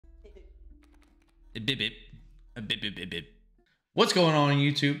Bip, bip. Bip, bip, bip, bip. What's going on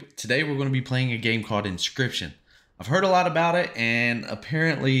YouTube? Today we're going to be playing a game called Inscryption. I've heard a lot about it, and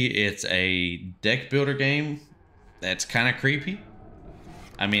apparently it's a deck builder game that's kind of creepy.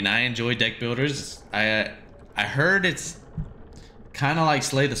 I mean, I enjoy deck builders. I heard it's kind of like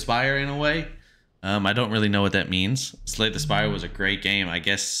Slay the Spire in a way. I don't really know what that means. Slay the Spire was a great game. I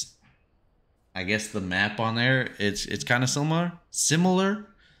guess the map on there it's kind of similar,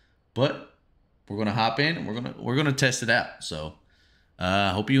 but we're gonna hop in and we're gonna test it out. So,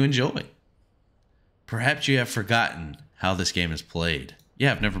 hope you enjoy. Perhaps you have forgotten how this game is played.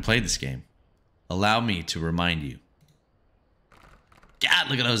 Yeah, I've never played this game. Allow me to remind you. God,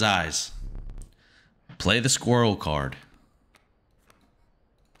 look at those eyes. Play the squirrel card.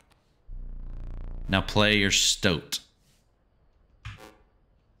 Now play your stoat.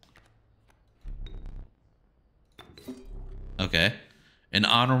 Okay. An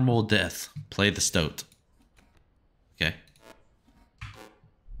honorable death. Play the stoat. Okay.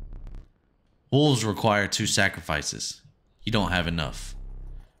 Wolves require 2 sacrifices. You don't have enough.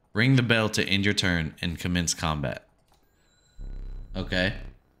 Ring the bell to end your turn and commence combat. Okay.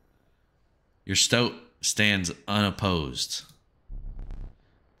 Your stoat stands unopposed.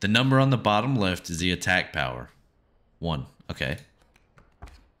 The number on the bottom left is the attack power. 1. Okay.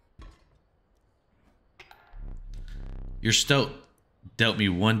 Your stoat dealt me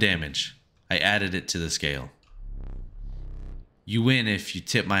 1 damage. I added it to the scale. You win if you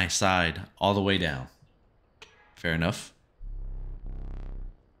tip my side all the way down. Fair enough.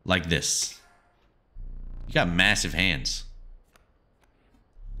 Like this. You got massive hands.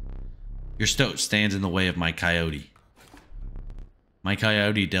 Your stoat stands in the way of my coyote. My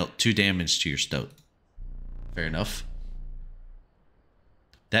coyote dealt 2 damage to your stoat. Fair enough.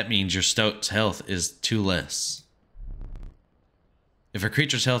 That means your stoat's health is 2 less. If a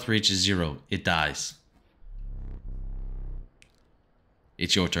creature's health reaches 0, it dies.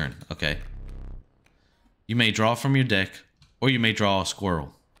 It's your turn. Okay. You may draw from your deck, or you may draw a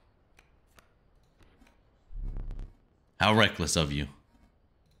squirrel. How reckless of you.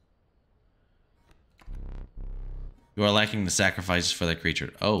 You are lacking the sacrifices for that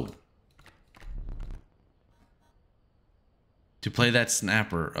creature. Oh. To play that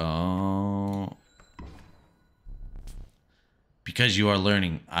snapper. Oh. Because you are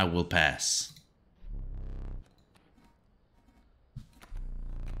learning, I will pass.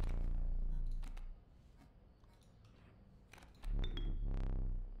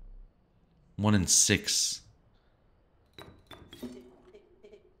 One in 6.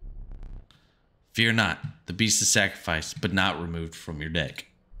 Fear not, the beast is sacrificed, but not removed from your deck.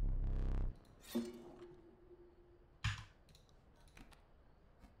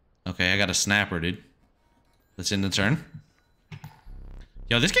 Okay, I got a snapper, dude. Let's end the turn.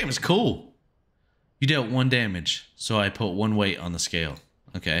 Yo, this game is cool. You dealt 1 damage, so I put 1 weight on the scale.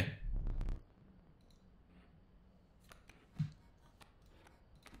 Okay.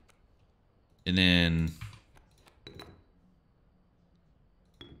 And then...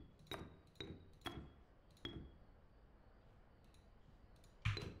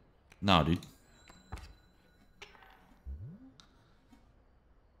 Nah, dude.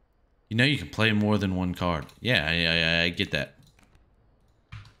 You know you can play more than 1 card. Yeah, I get that.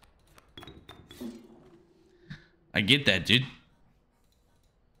 I get that, dude.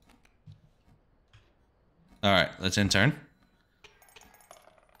 Alright, let's end turn.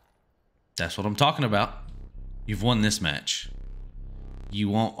 That's what I'm talking about. You've won this match. They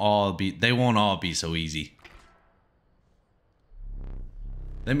won't all be so easy.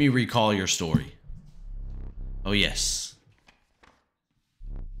 Let me recall your story. Oh yes.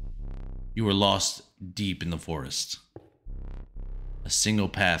 You were lost deep in the forest. A single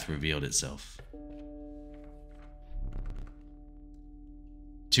path revealed itself.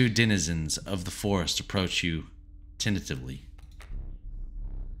 2 denizens of the forest approach you tentatively.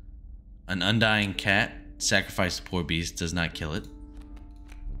 An undying cat sacrificed the poor beast does not kill it.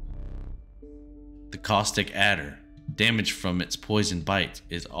 The caustic adder, damage from its poison bite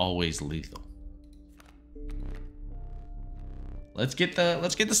is always lethal. Let's get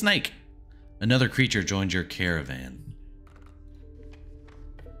the snake. Another creature joins your caravan.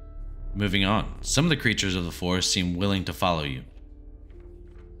 Moving on. Some of the creatures of the forest seem willing to follow you.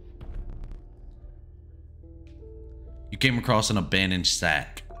 You came across an abandoned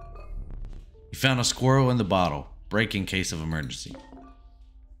sack. You found a squirrel in the bottle. Break in case of emergency.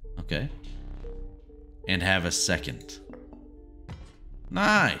 Okay. And have a second.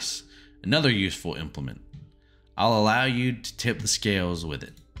 Nice. Another useful implement. I'll allow you to tip the scales with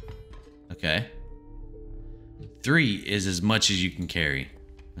it. Okay. 3 is as much as you can carry.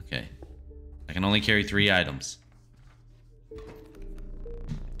 Okay. I can only carry 3 items.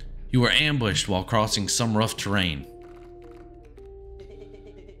 You were ambushed while crossing some rough terrain.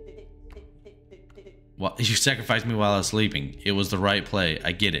 Well, you sacrificed me while I was sleeping. It was the right play.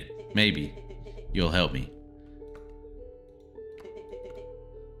 I get it. Maybe you'll help me.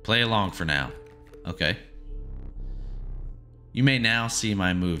 Play along for now. Okay. You may now see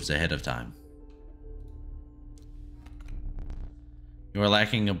my moves ahead of time. You are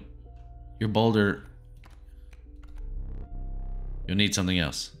lacking your boulder. You'll need something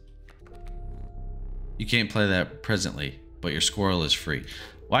else. You can't play that presently, but your squirrel is free.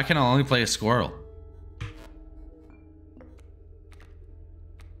 Why can I only play a squirrel?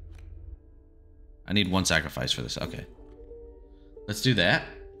 I need 1 sacrifice for this. Okay. Let's do that.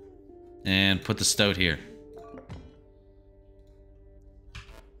 And put the stoat here.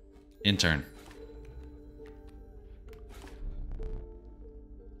 Intern.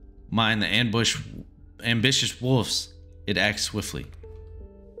 Mind the ambitious wolves. It acts swiftly.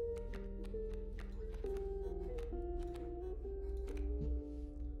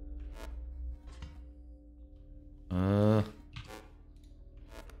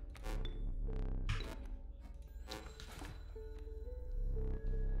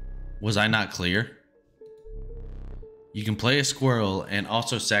 Was I not clear? You can play a squirrel and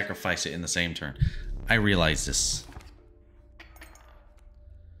also sacrifice it in the same turn. I realize this.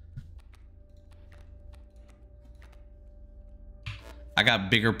 I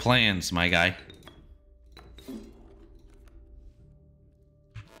got bigger plans, my guy.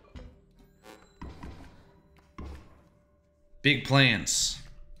 Big plans.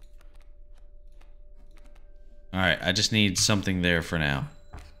 Alright, I just need something there for now.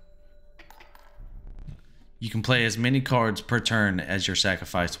 You can play as many cards per turn as your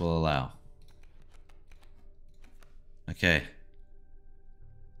sacrifice will allow. Okay.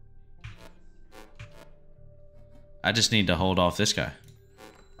 I just need to hold off this guy.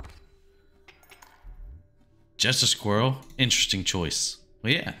 Just a squirrel? Interesting choice.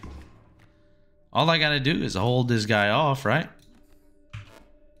 Well, yeah. All I gotta do is hold this guy off, right?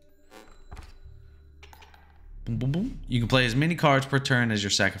 Boom, boom, boom. You can play as many cards per turn as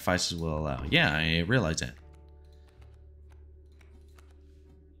your sacrifices will allow. Yeah, I realize that.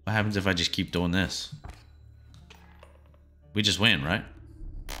 What happens if I just keep doing this? We just win, right?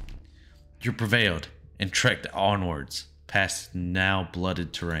 You prevailed and trekked onwards past now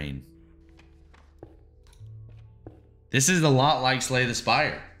blooded terrain. This is a lot like Slay the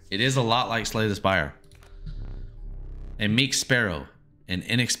Spire. It is a lot like Slay the Spire. A meek sparrow, an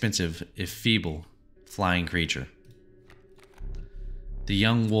inexpensive, if feeble, flying creature. The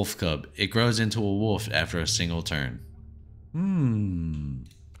young wolf cub. It grows into a wolf after a single turn.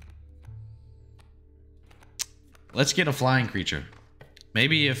 Let's get a flying creature.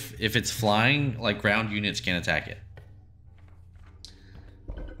 Maybe if it's flying, like ground units can attack it.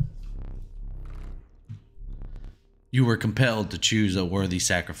 You were compelled to choose a worthy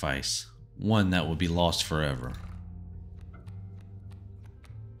sacrifice, one that will be lost forever.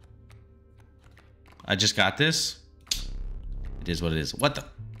 I just got this. It is what it is. What the?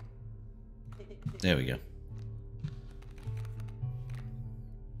 There we go.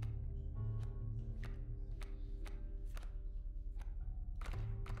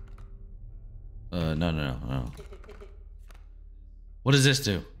 No. What does this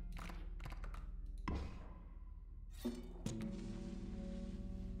do?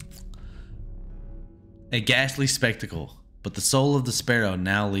 A ghastly spectacle, but the soul of the sparrow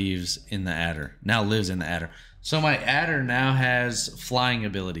now lives in the adder. So my adder now has flying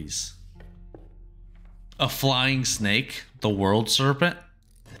abilities. A flying snake, the world serpent.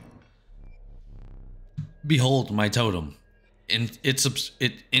 Behold my totem.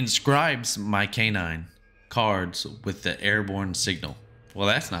 It inscribes my canine cards with the airborne signal. Well,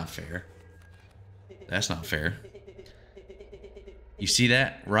 that's not fair. That's not fair. You see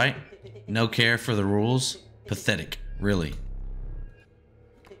that, right? No care for the rules. Pathetic, really.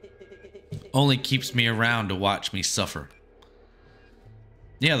 Only keeps me around to watch me suffer.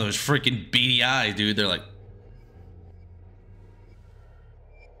 Yeah, those freaking beady eyes, dude. They're like...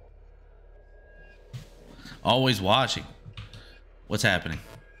 always watching. What's happening?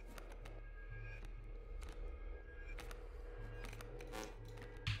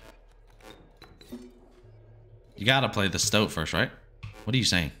 You gotta play the stoat first, right? What are you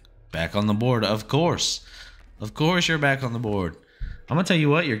saying? Back on the board, of course. Of course you're back on the board. I'm gonna tell you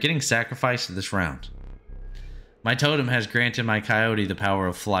what, you're getting sacrificed this round. My totem has granted my coyote the power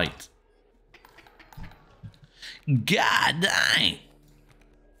of flight. God dang!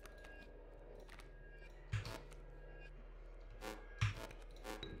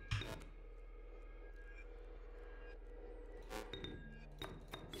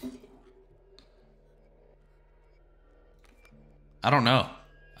 I don't know.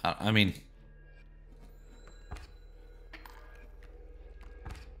 I mean...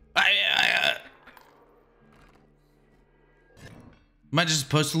 Am I just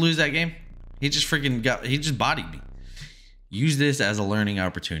supposed to lose that game? He just bodied me. Use this as a learning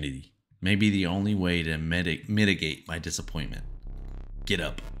opportunity. Maybe the only way to mitigate my disappointment. Get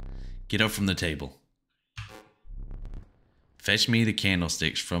up. Get up from the table. Fetch me the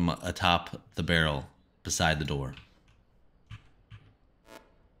candlesticks from atop the barrel beside the door.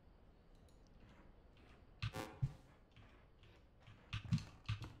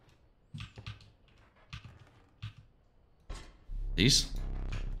 These?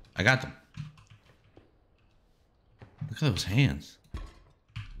 I got them. Look at those hands.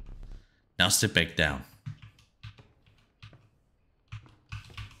 Now sit back down.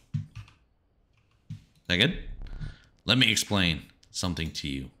 Is that good? Let me explain something to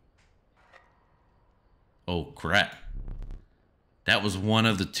you. Oh, crap. That was one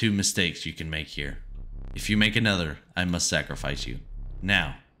of the 2 mistakes you can make here. If you make another, I must sacrifice you.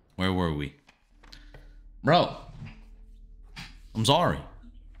 Now, where were we? Bro. I'm sorry.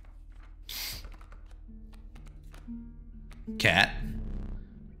 Cat.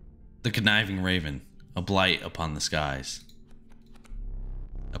 The conniving raven, a blight upon the skies.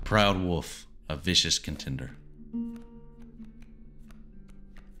 A proud wolf, a vicious contender.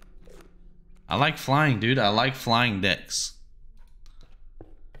 I like flying, dude. I like flying decks.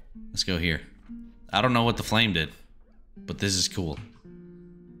 Let's go here. I don't know what the flame did, but this is cool.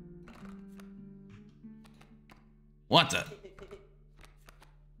 What the?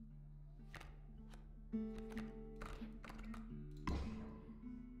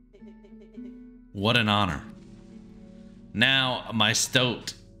 What an honor. Now, my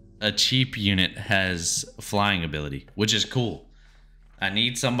Stoat, a cheap unit, has flying ability, which is cool. I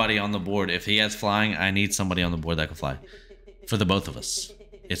need somebody on the board. If he has flying, I need somebody on the board that can fly. For the both of us.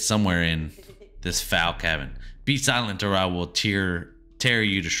 It's somewhere in this foul cabin. Be silent or I will tear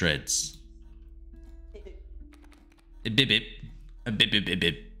you to shreds. Bip bip. Bip bip bip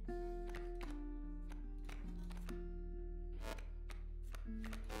bip.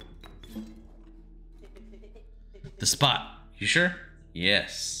 The spot. You sure?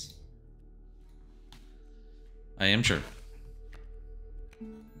 Yes. I am sure.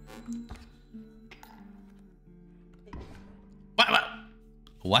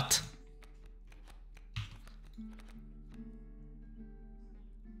 What?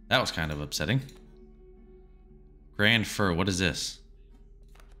 That was kind of upsetting. Grand fur, what is this?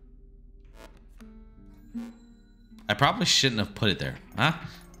 I probably shouldn't have put it there. Huh?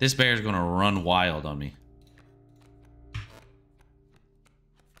 This bear is gonna run wild on me.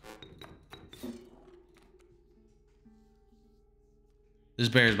 This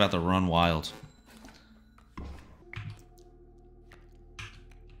bear is about to run wild.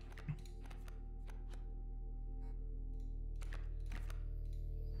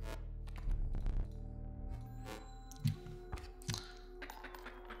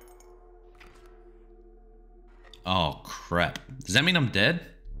 Oh, crap. Does that mean I'm dead?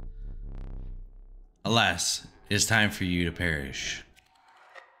 Alas, it is time for you to perish.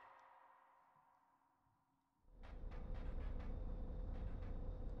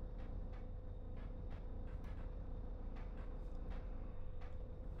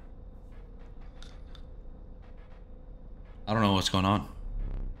 I don't know what's going on.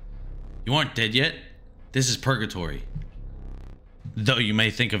 You aren't dead yet? This is purgatory. Though you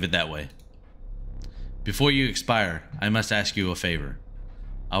may think of it that way. Before you expire, I must ask you a favor.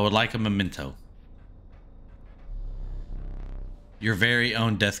 I would like a memento. Your very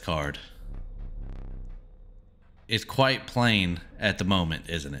own death card. It's quite plain at the moment,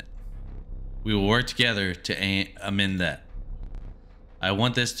 isn't it? We will work together to amend that. I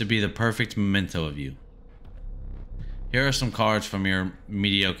want this to be the perfect memento of you. Here are some cards from your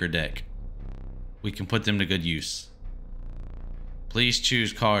mediocre deck. We can put them to good use. Please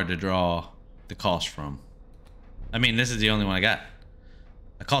choose card to draw the cost from. I mean, this is the only one I got.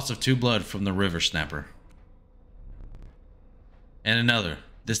 A cost of 2 blood from the River Snapper. And another.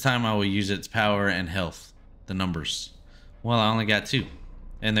 This time I will use its power and health. The numbers. Well, I only got 2.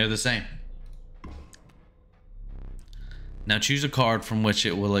 And they're the same. Now choose a card from which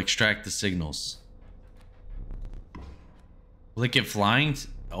it will extract the signals. Will it get flying?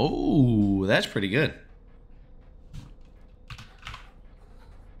 Oh, that's pretty good.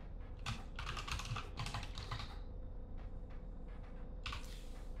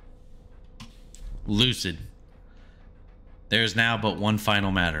 Lucid. There is now but one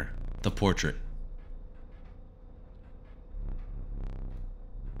final matter. The portrait.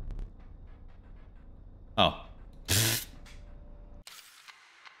 Oh.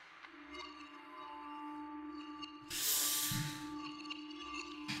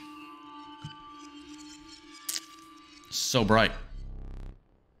 So bright.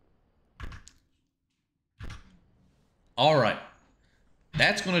 All right.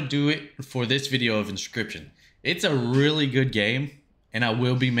 That's going to do it for this video of Inscryption. It's a really good game, and I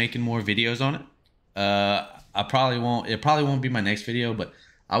will be making more videos on it. It probably won't be my next video, but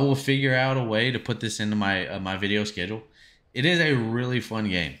I will figure out a way to put this into my my video schedule. It is a really fun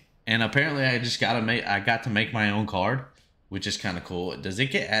game, and apparently I got to make my own card, which is kind of cool. Does it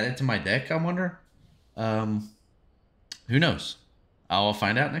get added to my deck, I wonder? Who knows? I'll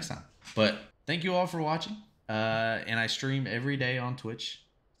find out next time. But thank you all for watching. And I stream every day on Twitch.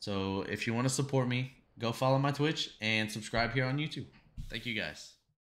 So if you want to support me, go follow my Twitch and subscribe here on YouTube. Thank you guys.